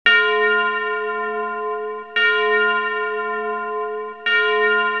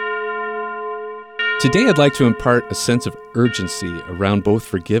Today I'd like to impart a sense of urgency around both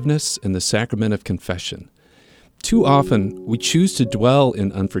forgiveness and the sacrament of confession. Too often, we choose to dwell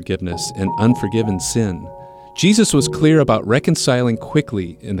in unforgiveness and unforgiven sin. Jesus was clear about reconciling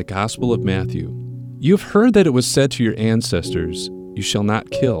quickly in the Gospel of Matthew. You have heard that it was said to your ancestors, "You shall not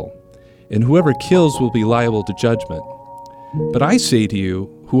kill," and whoever kills will be liable to judgment. But I say to you,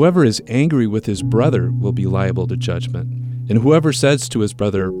 whoever is angry with his brother will be liable to judgment, and whoever says to his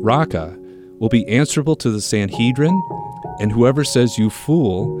brother, "Raca," will be answerable to the Sanhedrin, and whoever says, "You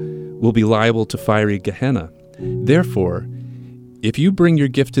fool," will be liable to fiery Gehenna. Therefore, if you bring your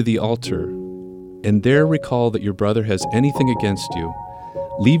gift to the altar, and there recall that your brother has anything against you,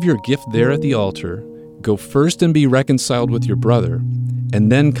 leave your gift there at the altar, go first and be reconciled with your brother,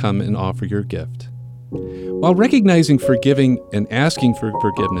 and then come and offer your gift. While recognizing forgiving and asking for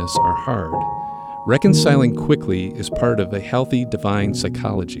forgiveness are hard, reconciling quickly is part of a healthy divine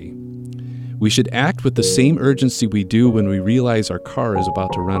psychology. We should act with the same urgency we do when we realize our car is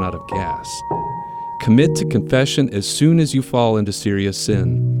about to run out of gas. Commit to confession as soon as you fall into serious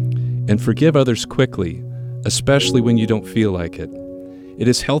sin, and forgive others quickly, especially when you don't feel like it. It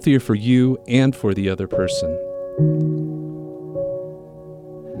is healthier for you and for the other person.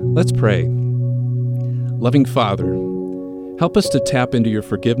 Let's pray. Loving Father, help us to tap into your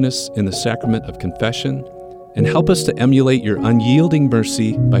forgiveness in the sacrament of confession, and help us to emulate your unyielding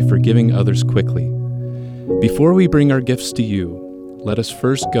mercy by forgiving others quickly. Before we bring our gifts to you, let us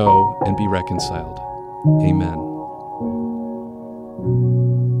first go and be reconciled. Amen.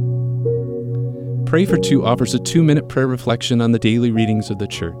 Pray for Two offers a 2-minute prayer reflection on the daily readings of the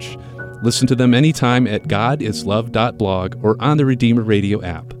Church. Listen to them anytime at godislove.blog or on the Redeemer Radio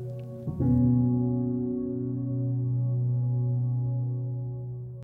app.